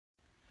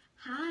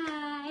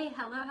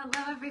Hello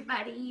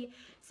everybody.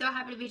 So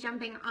happy to be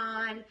jumping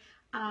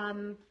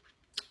on.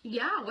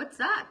 Yeah, what's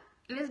up?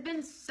 It has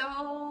been so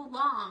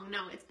long.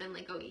 No, it's been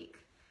like a week.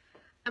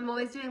 I'm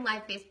always doing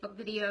live Facebook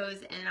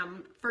videos,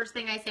 and first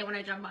thing I say when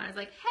I jump on is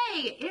like,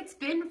 hey, it's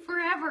been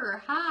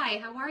forever. Hi,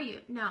 how are you?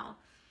 No,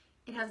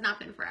 it has not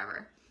been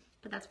forever,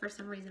 but that's for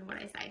some reason what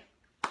I say.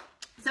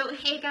 So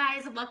hey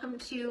guys, welcome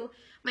to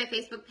my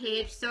Facebook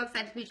page. So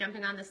excited to be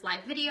jumping on this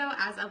live video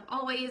as of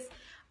always.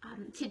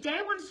 Today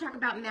I want to talk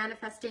about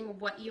manifesting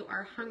what you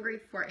are hungry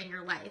for in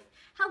your life.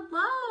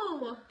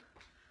 Hello!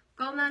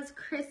 Gomez,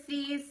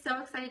 Chrissy,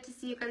 so excited to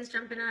see you guys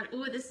jumping on.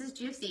 Ooh, this is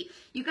juicy.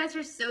 You guys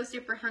are so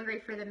super hungry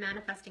for the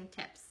manifesting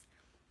tips.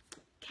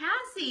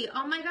 Cassie,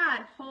 oh my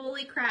God,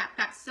 holy crap,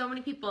 got so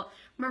many people.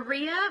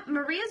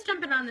 Maria's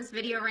jumping on this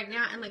video right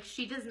now, and like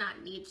she does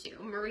not need to.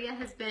 Maria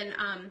has been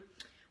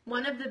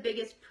one of the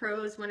biggest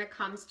pros when it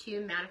comes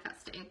to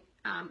manifesting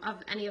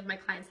of any of my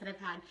clients that I've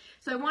had.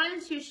 So I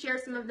wanted to share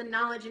some of the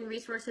knowledge and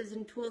resources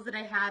and tools that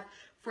I have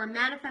for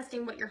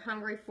manifesting what you're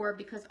hungry for,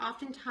 because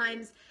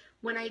oftentimes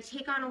when I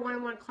take on a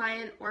one-on-one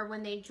client or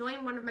when they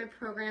join one of my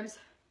programs,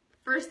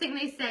 first thing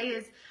they say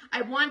is,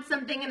 I want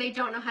something and they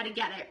don't know how to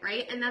get it,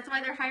 right? And that's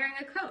why they're hiring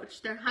a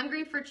coach. They're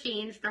hungry for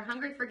change. They're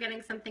hungry for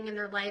getting something in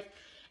their life.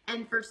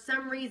 And for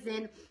some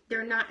reason,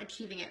 they're not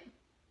achieving it.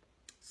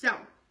 So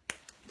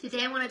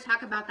today I want to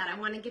talk about that. I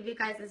want to give you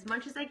guys as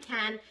much as I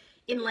can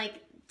in like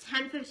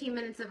 10-15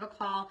 minutes of a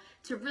call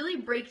to really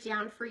break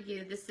down for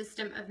you the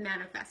system of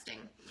manifesting.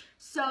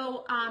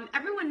 So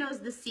everyone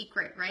knows The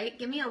Secret, right?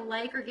 Give me a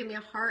like or give me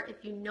a heart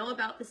if you know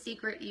about The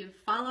Secret, you've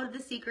followed The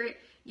Secret.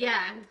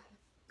 Yeah,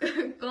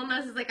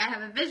 Gomez is like, I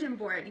have a vision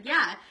board.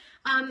 Yeah,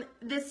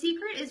 The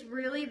Secret is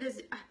really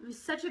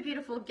such a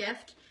beautiful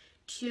gift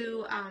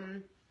to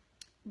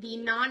the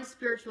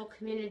non-spiritual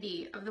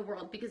community of the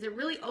world, because it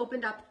really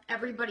opened up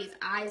everybody's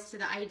eyes to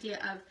the idea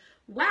of,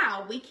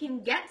 wow, we can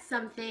get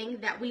something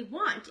that we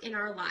want in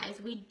our lives.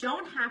 We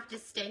don't have to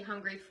stay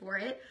hungry for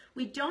it.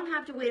 We don't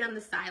have to wait on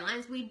the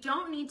sidelines. We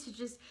don't need to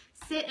just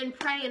sit and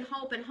pray and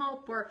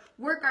hope or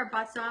work our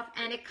butts off.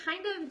 And it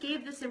kind of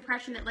gave this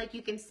impression that like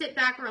you can sit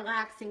back,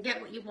 relax, and get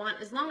what you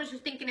want. As long as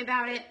you're thinking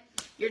about it,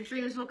 your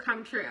dreams will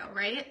come true,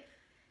 right?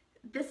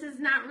 This is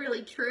not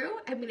really true.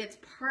 I mean, it's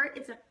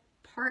a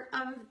part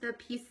of the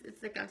piece.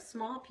 It's like a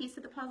small piece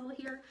of the puzzle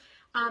here.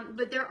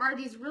 But there are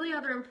these really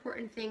other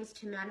important things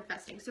to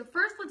manifesting. So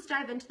first, let's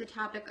dive into the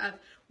topic of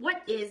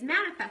what is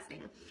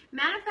manifesting.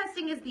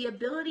 Manifesting is the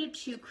ability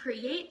to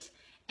create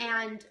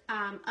and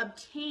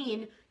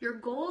obtain your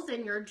goals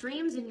and your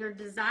dreams and your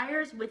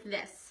desires with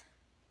this.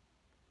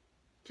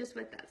 Just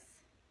with this,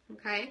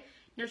 okay?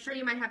 Now, sure,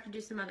 you might have to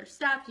do some other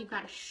stuff. You've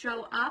got to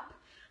show up.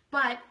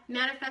 But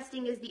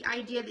manifesting is the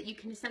idea that you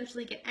can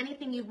essentially get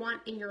anything you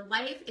want in your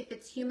life. If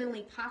it's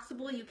humanly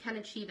possible, you can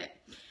achieve it.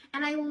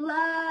 And I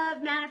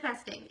love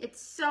manifesting.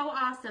 It's so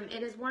awesome.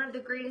 It is one of the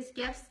greatest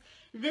gifts.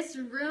 This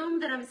room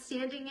that I'm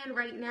standing in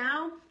right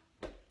now,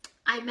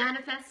 I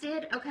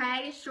manifested,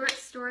 okay? Short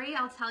story,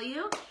 I'll tell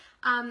you.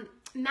 Matt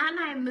and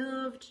I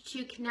moved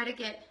to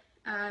Connecticut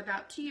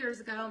about 2 years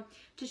ago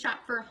to shop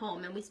for a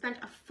home, and we spent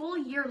a full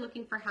year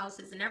looking for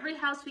houses, and every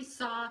house we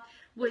saw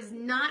was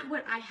not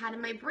what I had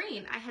in my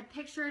brain. I had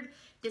pictured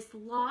this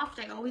loft.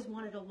 I always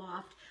wanted a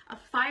loft. A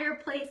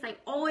fireplace. I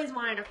always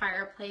wanted a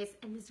fireplace.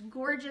 And this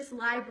gorgeous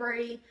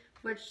library,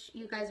 which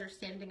you guys are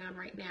standing on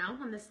right now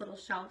on this little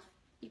shelf.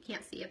 You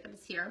can't see it, but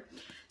it's here.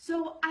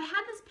 So I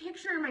had this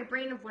picture in my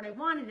brain of what I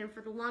wanted, and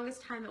for the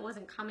longest time it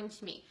wasn't coming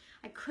to me.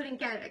 I couldn't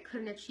get it. I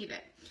couldn't achieve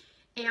it.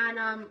 And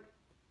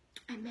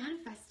I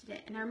manifested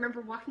it. And I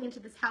remember walking into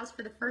this house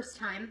for the first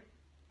time,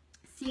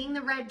 seeing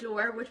the red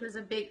door, which was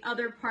a big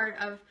other part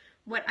of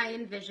what I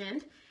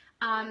envisioned,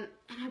 and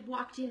I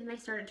walked in and I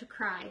started to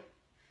cry.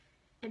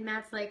 And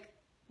Matt's like,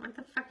 what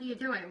the fuck are you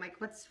doing? I'm like,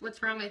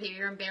 what's wrong with you?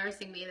 You're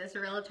embarrassing me, this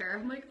realtor.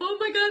 I'm like, oh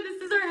my God,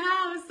 this is our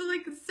house. I'm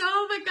like,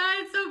 oh my God,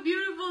 it's so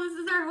beautiful. This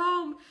is our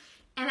home.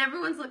 And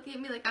everyone's looking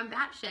at me like I'm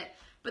batshit.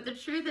 But the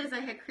truth is,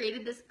 I had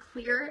created this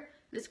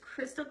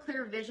crystal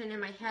clear vision in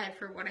my head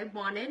for what I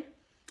wanted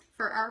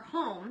for our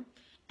home.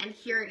 And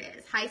here it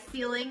is. High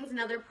ceilings,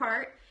 another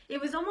part. It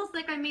was almost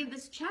like I made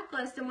this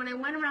checklist, and when I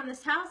went around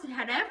this house, it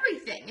had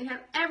everything. It had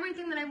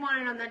everything that I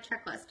wanted on that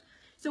checklist.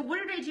 So what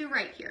did I do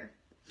right here?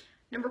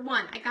 Number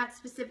one, I got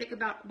specific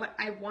about what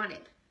I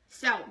wanted.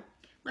 So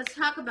let's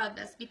talk about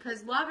this,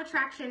 because law of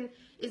attraction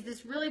is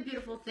this really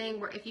beautiful thing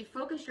where if you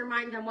focus your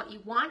mind on what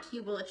you want,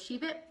 you will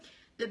achieve it.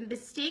 The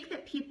mistake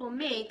that people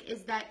make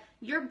is that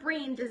your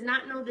brain does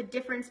not know the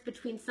difference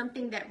between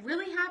something that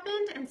really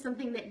happened and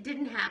something that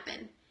didn't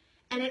happen.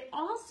 And it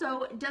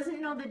also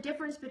doesn't know the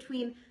difference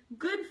between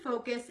good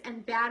focus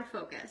and bad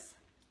focus.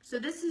 So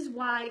this is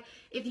why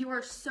if you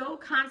are so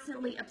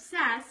constantly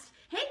obsessed,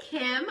 hey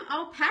Kim,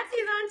 oh Patsy's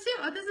on too,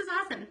 oh this is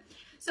awesome.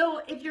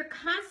 So if you're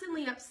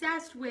constantly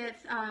obsessed with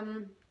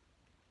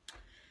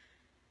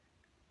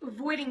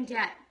avoiding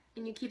debt,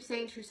 and you keep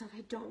saying to yourself,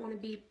 I don't want to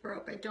be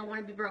broke, I don't want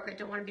to be broke, I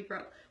don't want to be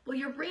broke. Well,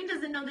 your brain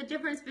doesn't know the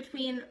difference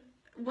between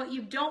what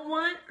you don't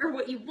want or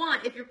what you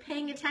want. If you're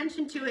paying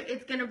attention to it,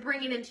 it's going to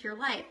bring it into your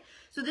life.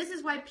 So this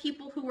is why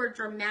people who are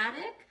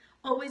dramatic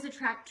always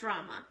attract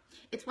drama.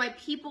 It's why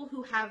people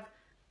who have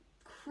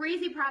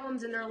crazy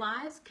problems in their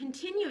lives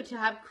continue to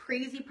have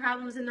crazy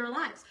problems in their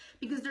lives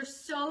because they're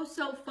so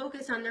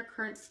focused on their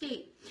current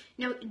state.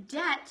 Now,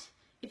 debt,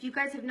 if you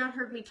guys have not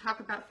heard me talk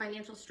about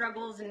financial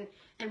struggles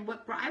and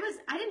what I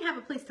didn't have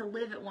a place to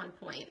live at one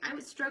point. I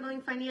was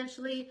struggling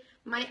financially.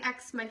 My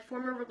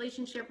former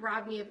relationship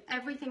robbed me of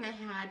everything I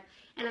had,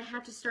 and I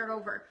had to start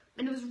over.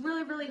 And it was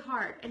really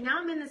hard. And now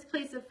I'm in this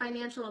place of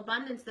financial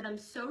abundance that I'm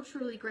so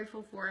truly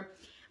grateful for.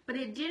 But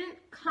it didn't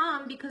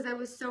come because I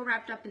was so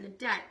wrapped up in the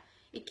debt.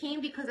 It came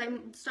because I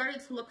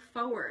started to look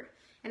forward.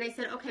 And I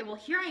said, okay, well,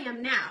 here I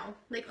am now.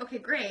 Like, okay,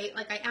 great.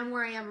 Like, I am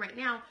where I am right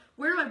now.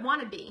 Where do I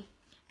want to be?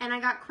 And I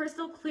got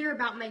crystal clear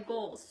about my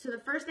goals. So the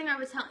first thing I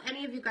would tell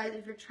any of you guys,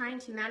 if you're trying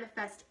to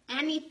manifest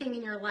anything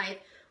in your life,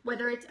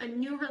 whether it's a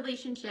new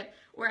relationship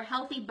or a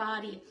healthy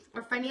body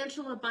or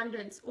financial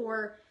abundance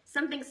or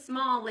something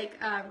small like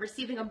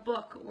receiving a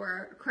book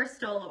or a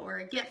crystal or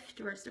a gift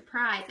or a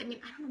surprise. I mean,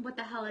 I don't know what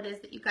the hell it is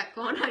that you got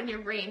going on in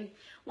your brain.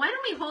 Why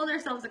don't we hold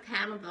ourselves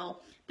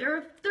accountable? There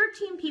are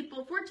 14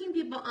 people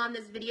on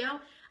this video.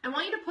 I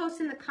want you to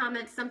post in the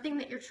comments something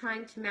that you're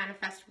trying to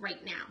manifest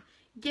right now.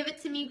 Give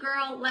it to me,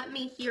 girl. Let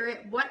me hear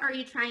it. What are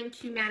you trying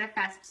to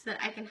manifest so that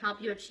I can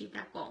help you achieve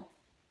that goal?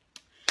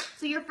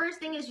 So your first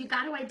thing is you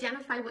got to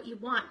identify what you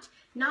want,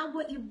 not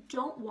what you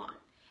don't want.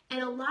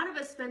 And a lot of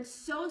us spend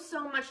so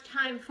much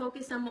time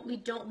focused on what we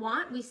don't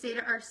want. We say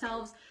to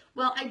ourselves,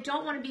 well, I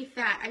don't want to be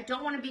fat. I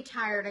don't want to be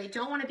tired. I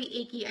don't want to be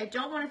achy. I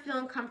don't want to feel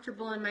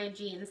uncomfortable in my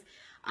jeans.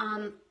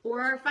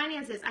 Or our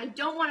finances. I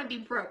don't want to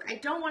be broke. I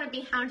don't want to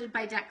be hounded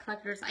by debt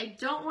collectors. I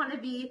don't want to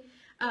be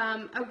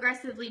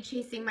aggressively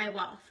chasing my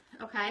wealth.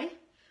 Okay?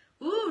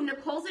 Ooh,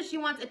 Nicole says she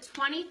wants a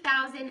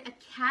 20,000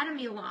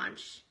 Academy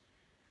launch.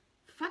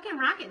 Fucking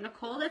rocket,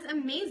 Nicole. That's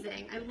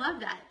amazing. I love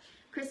that.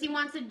 Chrissy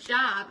wants a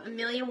job.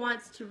 Amelia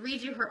wants to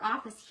redo her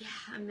office.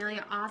 Yeah,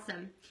 Amelia,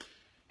 awesome.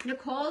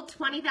 Nicole,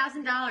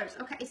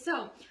 $20,000. Okay,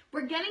 so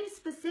we're getting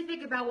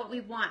specific about what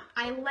we want.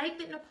 I like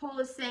that Nicole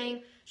is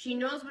saying she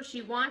knows what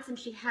she wants and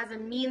she has a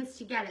means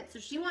to get it. So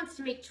she wants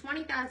to make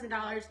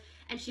 $20,000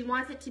 and she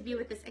wants it to be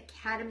with this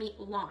Academy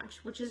launch,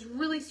 which is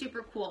really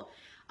super cool.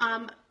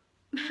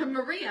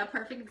 Maria,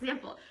 perfect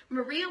example.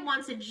 Maria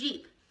wants a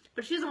Jeep,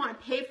 but she doesn't want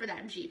to pay for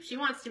that Jeep. She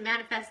wants to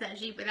manifest that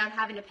Jeep without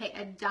having to pay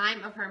a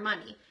dime of her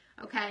money.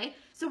 Okay,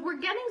 so we're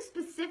getting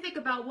specific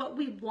about what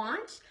we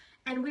want,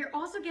 and we're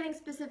also getting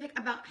specific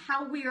about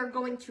how we are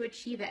going to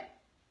achieve it.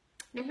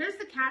 Now here's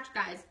the catch,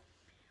 guys.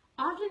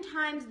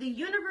 Oftentimes the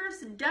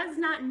universe does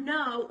not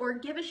know or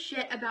give a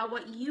shit about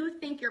what you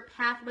think your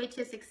pathway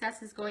to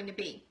success is going to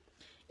be.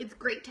 It's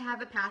great to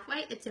have a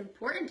pathway. It's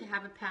important to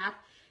have a path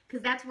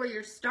because that's where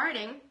you're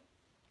starting,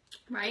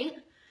 right?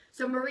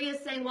 So Maria's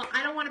saying, well,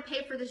 I don't want to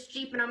pay for this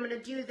Jeep and I'm going to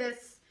do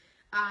this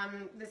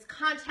this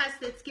contest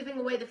that's giving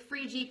away the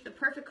free Jeep, the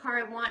perfect car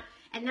I want,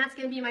 and that's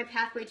going to be my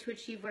pathway to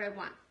achieve what I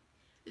want.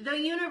 The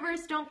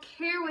universe don't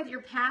care what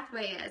your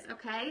pathway is,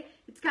 okay?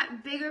 It's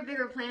got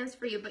bigger plans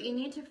for you, but you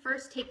need to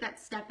first take that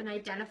step in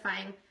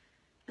identifying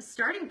a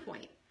starting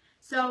point.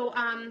 So,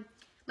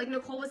 like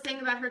Nicole was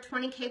saying about her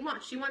 20K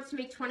launch, she wants to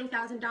make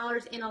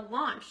 $20,000 in a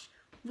launch.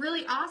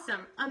 Really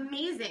awesome,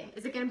 amazing.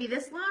 Is it going to be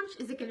this launch?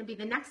 Is it going to be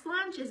the next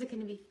launch? Is it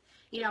going to be,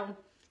 you know,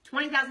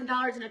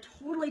 $20,000 in a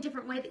totally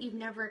different way that you've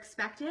never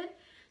expected?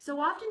 So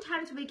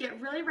oftentimes we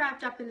get really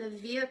wrapped up in the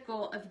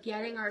vehicle of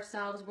getting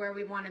ourselves where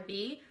we want to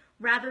be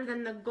rather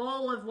than the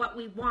goal of what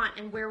we want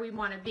and where we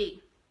want to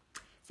be.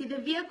 See, the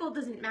vehicle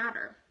doesn't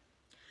matter.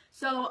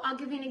 So I'll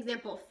give you an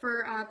example.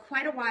 For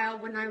quite a while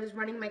when I was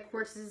running my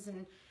courses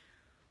and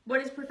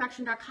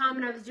whatisperfection.com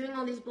and I was doing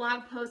all these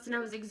blog posts and I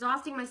was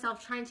exhausting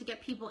myself trying to get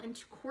people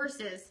into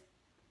courses,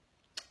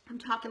 I'm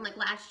talking like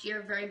last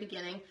year, very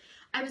beginning,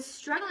 I was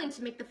struggling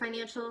to make the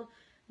financial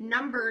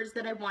numbers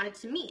that I wanted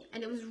to meet,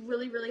 and it was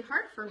really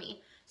hard for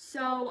me.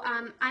 So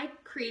I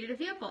created a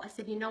vehicle. I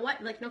said, you know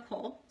what, like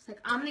Nicole, it's like,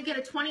 I'm going to get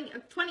a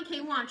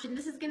 20K launch, and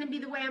this is going to be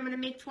the way I'm going to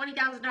make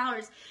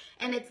 $20,000,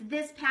 and it's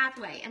this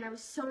pathway, and I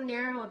was so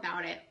narrow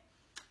about it.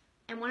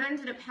 And what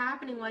ended up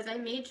happening was I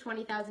made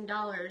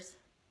 $20,000,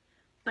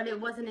 but it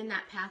wasn't in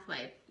that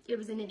pathway. It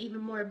was in an even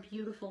more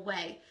beautiful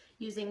way,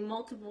 using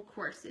multiple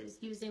courses,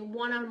 using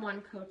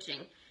one-on-one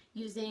coaching,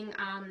 using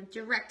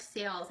direct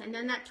sales, and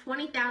then that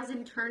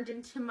 20,000 turned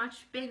into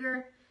much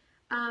bigger,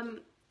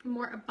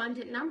 more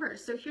abundant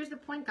numbers. So here's the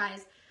point,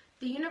 guys.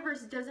 The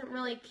universe doesn't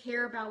really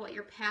care about what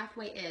your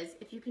pathway is.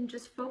 If you can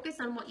just focus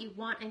on what you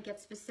want and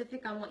get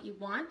specific on what you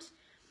want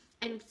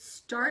and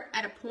start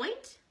at a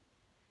point,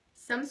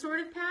 some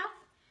sort of path,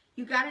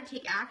 you got to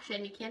take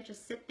action. You can't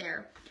just sit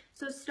there.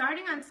 So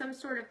starting on some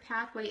sort of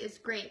pathway is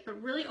great,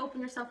 but really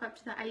open yourself up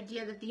to the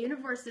idea that the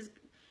universe is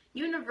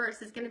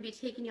going to be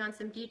taking you on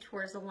some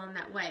detours along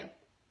that way.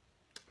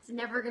 It's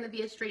never going to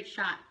be a straight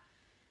shot.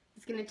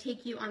 It's going to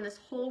take you on this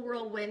whole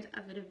whirlwind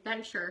of an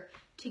adventure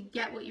to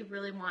get what you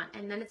really want,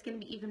 and then it's going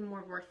to be even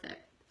more worth it.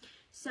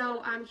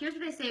 So here's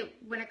what I say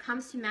when it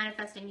comes to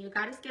manifesting. You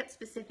got to get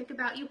specific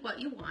about what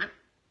you want.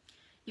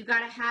 You got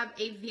to have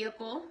a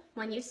vehicle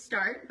when you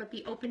start, but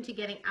be open to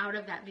getting out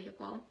of that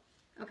vehicle,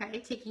 okay?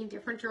 Taking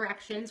different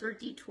directions or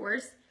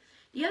detours.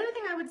 The other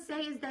thing I would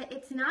say is that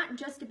it's not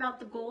just about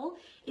the goal,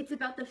 it's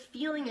about the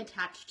feeling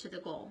attached to the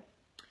goal.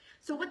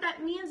 So what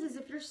that means is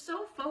if you're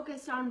so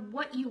focused on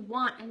what you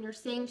want and you're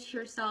saying to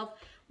yourself,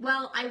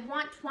 well, I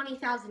want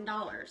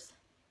 $20,000.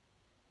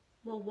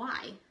 Well,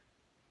 why?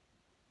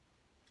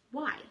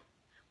 Why?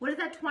 What is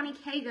that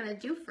 20K going to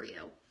do for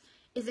you?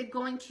 Is it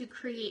going to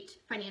create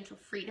financial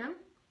freedom?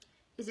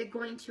 Is it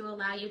going to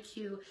allow you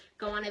to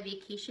go on a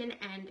vacation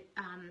and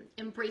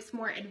embrace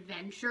more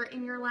adventure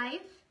in your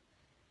life?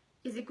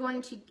 Is it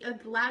going to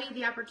allow you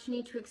the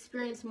opportunity to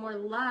experience more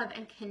love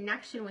and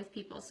connection with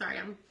people? Sorry,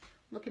 I'm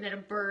looking at a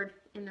bird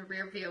in the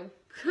rear view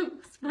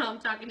while I'm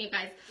talking to you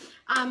guys.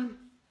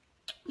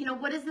 You know,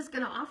 what is this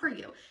going to offer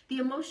you? The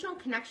emotional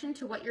connection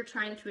to what you're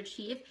trying to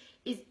achieve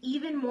is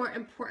even more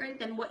important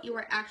than what you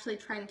are actually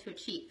trying to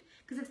achieve,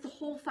 because it's the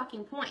whole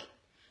fucking point.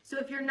 So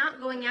if you're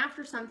not going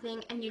after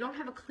something and you don't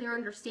have a clear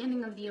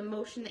understanding of the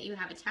emotion that you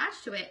have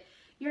attached to it,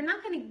 you're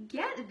not going to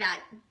get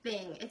that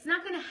thing. It's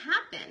not going to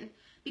happen,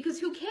 because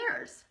who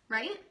cares,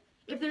 right?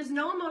 If there's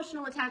no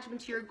emotional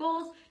attachment to your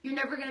goals, you're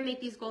never going to make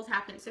these goals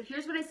happen. So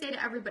here's what I say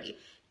to everybody.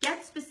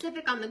 Get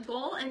specific on the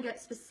goal and get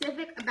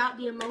specific about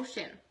the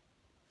emotion.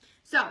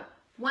 So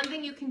one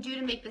thing you can do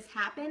to make this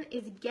happen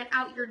is get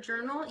out your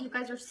journal. You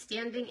guys are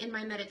standing in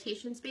my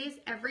meditation space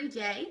every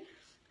day.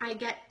 I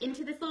get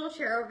into this little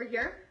chair over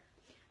here.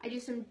 I do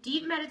some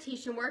deep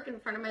meditation work in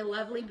front of my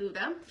lovely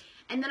Buddha.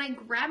 And then I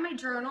grab my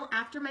journal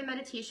after my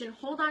meditation,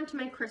 hold on to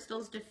my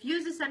crystals,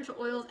 diffuse essential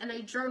oils, and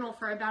I journal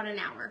for about an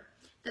hour.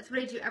 That's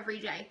what I do every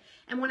day.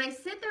 And when I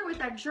sit there with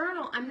that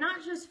journal, I'm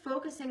not just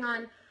focusing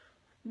on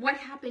what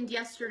happened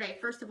yesterday.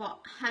 First of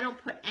all, I don't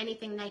put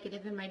anything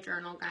negative in my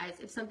journal, guys.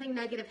 If something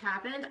negative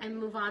happened, I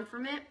move on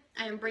from it.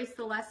 I embrace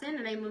the lesson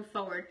and I move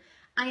forward.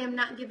 I am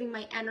not giving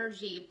my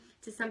energy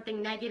to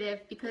something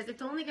negative, because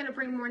it's only going to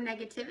bring more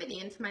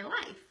negativity into my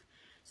life.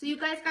 So you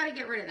guys got to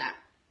get rid of that.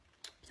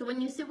 So when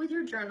you sit with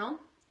your journal,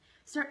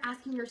 start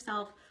asking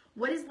yourself,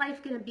 what is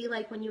life going to be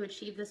like when you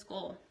achieve this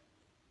goal?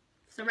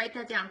 So write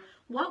that down.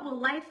 What will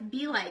life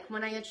be like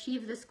when I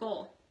achieve this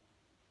goal?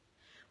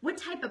 What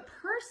type of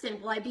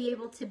person will I be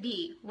able to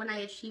be when I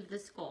achieve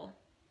this goal?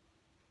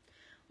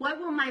 What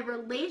will my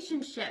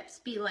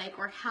relationships be like,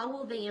 or how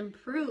will they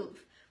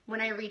improve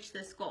when I reach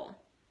this goal?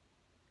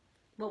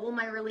 What will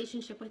my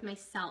relationship with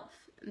myself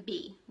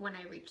be when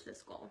I reach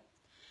this goal?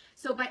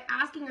 So by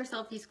asking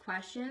yourself these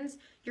questions,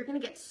 you're going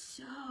to get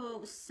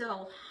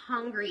so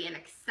hungry and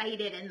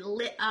excited and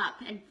lit up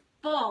and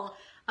full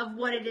of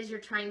what it is you're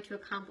trying to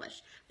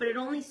accomplish. But it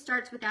only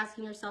starts with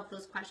asking yourself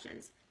those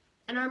questions.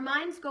 And our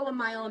minds go a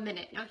mile a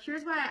minute. Now,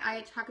 here's why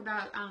I talk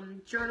about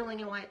journaling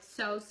and why it's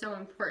so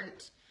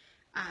important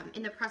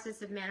in the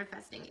process of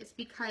manifesting. It's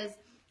because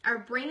our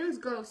brains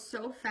go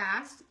so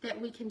fast that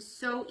we can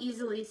so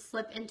easily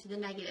slip into the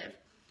negative.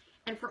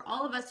 And for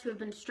all of us who have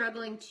been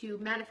struggling to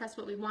manifest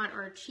what we want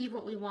or achieve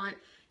what we want,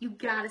 you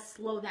gotta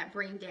slow that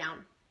brain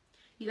down.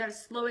 You gotta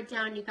slow it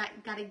down. You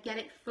gotta get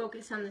it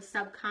focused on the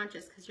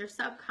subconscious, because your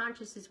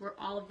subconscious is where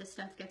all of this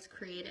stuff gets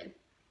created.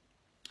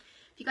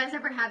 If you guys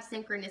ever have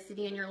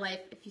synchronicity in your life,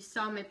 if you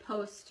saw my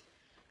post,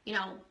 you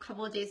know, a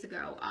couple of days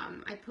ago,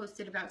 I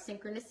posted about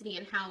synchronicity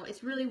and how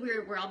it's really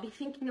weird where I'll be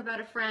thinking about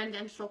a friend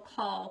and she'll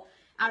call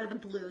out of the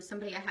blue,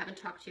 somebody I haven't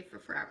talked to for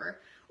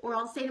forever. Or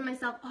I'll say to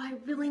myself, oh, I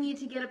really need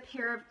to get a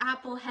pair of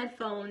Apple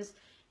headphones,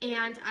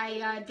 and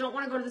I don't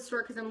want to go to the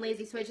store because I'm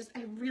lazy, so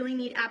I really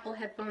need Apple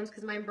headphones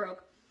because mine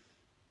broke.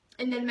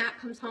 And then Matt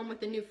comes home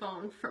with a new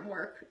phone from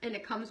work, and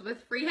it comes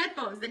with free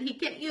headphones that he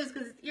can't use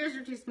because his ears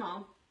are too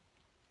small.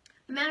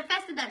 I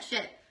manifested that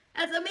shit.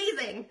 That's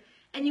amazing.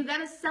 And you got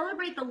to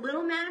celebrate the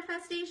little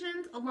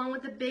manifestations along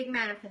with the big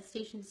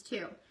manifestations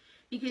too,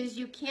 because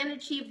you can't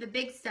achieve the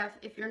big stuff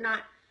if you're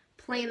not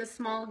playing the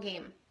small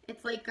game.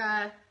 It's like,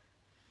 I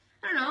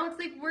don't know, it's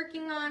like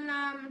working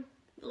on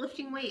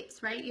lifting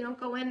weights, right? You don't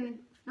go in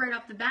right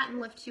off the bat and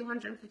lift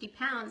 250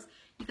 pounds.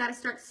 You got to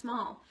start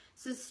small.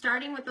 So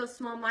starting with those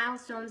small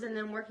milestones and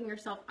then working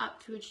yourself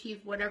up to achieve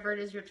whatever it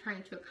is you're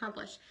trying to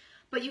accomplish.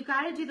 But you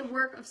got to do the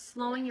work of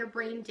slowing your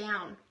brain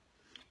down.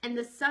 And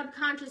the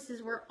subconscious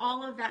is where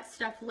all of that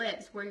stuff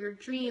lives, where your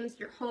dreams,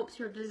 your hopes,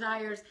 your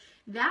desires,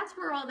 that's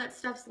where all that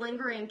stuff's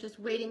lingering, just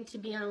waiting to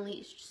be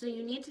unleashed. So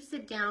you need to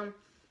sit down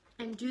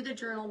and do the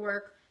journal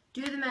work,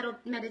 do the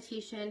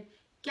meditation,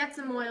 get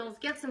some oils,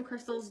 get some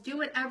crystals, do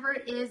whatever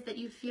it is that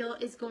you feel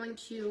is going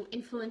to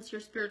influence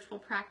your spiritual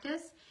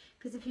practice.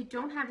 Because if you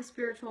don't have a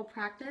spiritual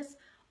practice,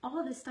 all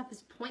of this stuff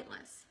is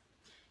pointless.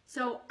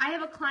 So I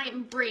have a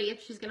client, Bree.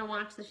 If she's going to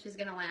watch this, she's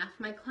going to laugh.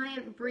 My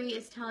client, Bree,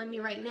 is telling me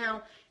right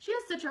now she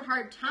has such a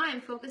hard time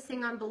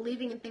focusing on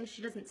believing in things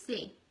she doesn't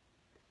see.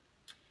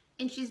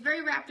 And she's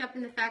very wrapped up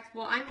in the fact,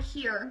 well, I'm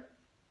here,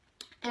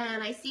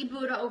 and I see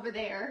Buddha over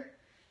there,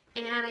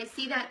 and I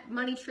see that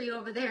money tree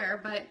over there,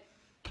 but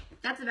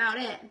that's about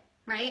it.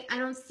 right? I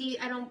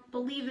don't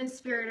believe in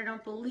spirit. I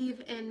don't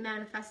believe in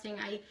manifesting.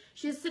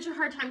 She has such a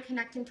hard time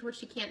connecting to what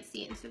she can't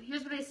see. And so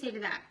here's what I say to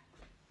that.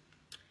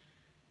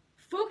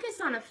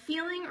 Focus on a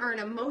feeling or an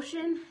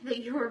emotion that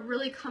you're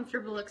really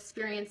comfortable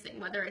experiencing,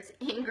 whether it's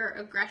anger,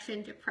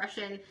 aggression,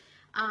 depression,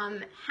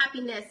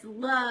 happiness,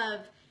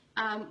 love,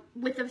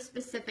 with a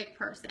specific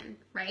person,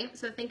 right?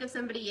 So think of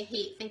somebody you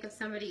hate, think of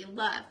somebody you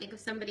love, think of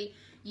somebody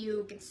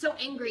you get so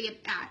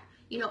angry at.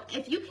 You know,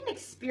 if you can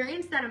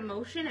experience that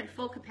emotion at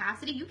full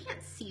capacity, you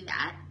can't see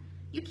that.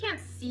 You can't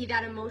see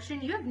that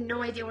emotion. You have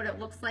no idea what it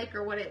looks like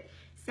or what it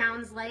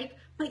sounds like,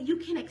 but you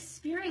can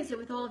experience it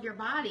with all of your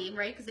body,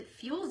 right? Because it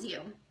fuels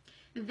you.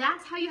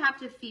 That's how you have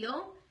to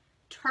feel,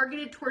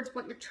 targeted towards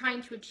what you're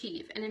trying to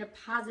achieve and in a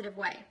positive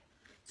way.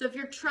 So if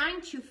you're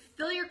trying to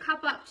fill your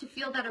cup up to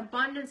feel that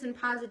abundance and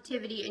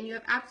positivity and you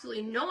have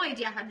absolutely no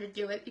idea how to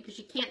do it because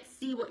you can't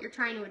see what you're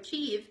trying to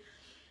achieve,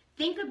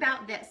 think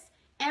about this.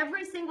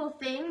 Every single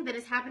thing that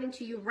is happening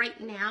to you right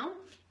now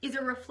is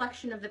a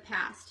reflection of the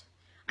past.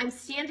 I'm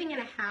standing in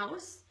a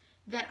house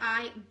that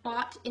I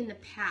bought in the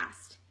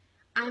past.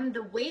 I'm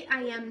the weight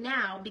I am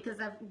now because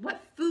of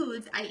what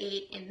foods I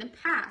ate in the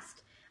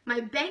past.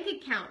 My bank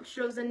account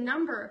shows a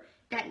number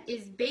that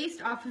is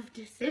based off of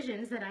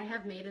decisions that I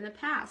have made in the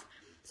past.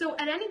 So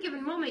at any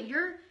given moment,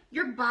 your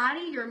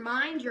body, your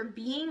mind, your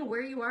being,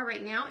 where you are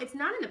right now, it's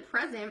not in the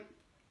present.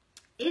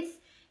 It's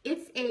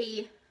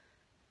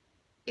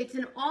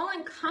an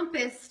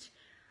all-encompassed,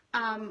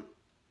 I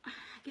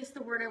guess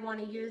the word I want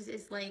to use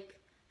is like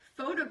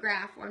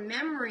photograph or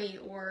memory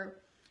or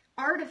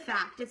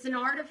artifact. It's an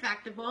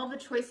artifact of all the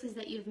choices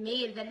that you've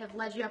made that have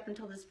led you up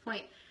until this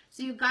point.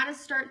 So you've got to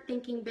start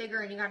thinking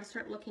bigger and you got to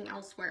start looking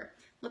elsewhere.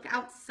 Look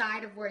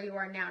outside of where you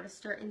are now to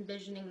start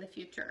envisioning the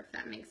future, if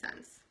that makes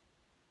sense.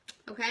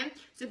 Okay?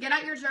 So get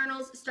out your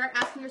journals, start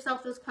asking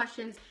yourself those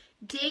questions,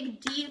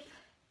 dig deep,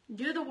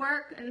 do the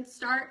work, and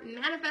start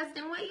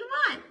manifesting what you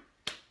want.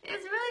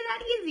 It's really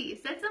that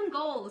easy. Set some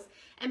goals.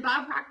 And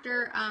Bob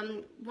Proctor,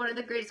 one of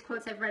the greatest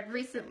quotes I've read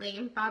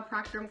recently, Bob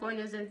Proctor, I'm going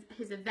to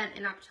his event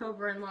in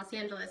October in Los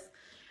Angeles.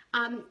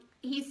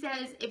 He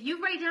says, if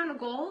you write down a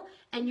goal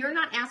and you're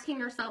not asking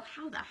yourself,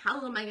 how the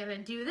hell am I going to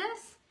do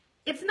this?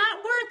 It's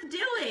not worth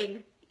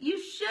doing. You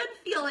should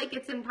feel like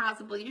it's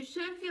impossible. You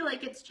should feel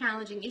like it's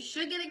challenging. You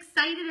should get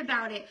excited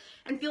about it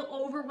and feel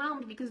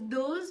overwhelmed because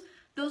those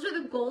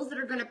are the goals that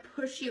are going to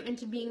push you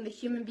into being the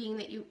human being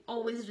that you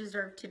always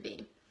deserve to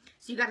be.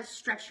 So you got to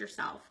stretch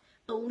yourself.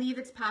 Believe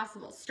it's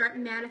possible. Start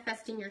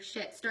manifesting your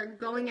shit. Start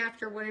going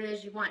after what it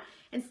is you want.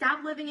 And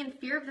stop living in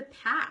fear of the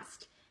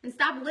past. And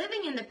stop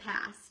living in the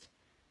past.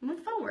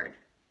 Move forward.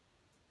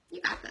 You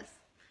got this.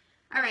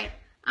 All right.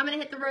 I'm going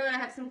to hit the road. I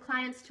have some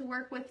clients to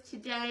work with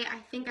today. I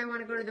think I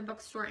want to go to the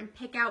bookstore and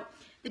pick out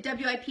the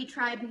WIP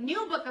Tribe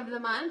new book of the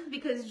month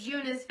because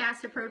June is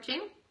fast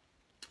approaching.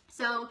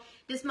 So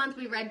this month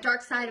we read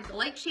Dark Side of the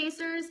Light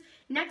Chasers.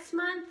 Next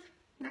month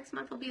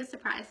will be a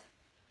surprise.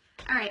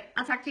 All right.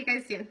 I'll talk to you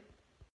guys soon.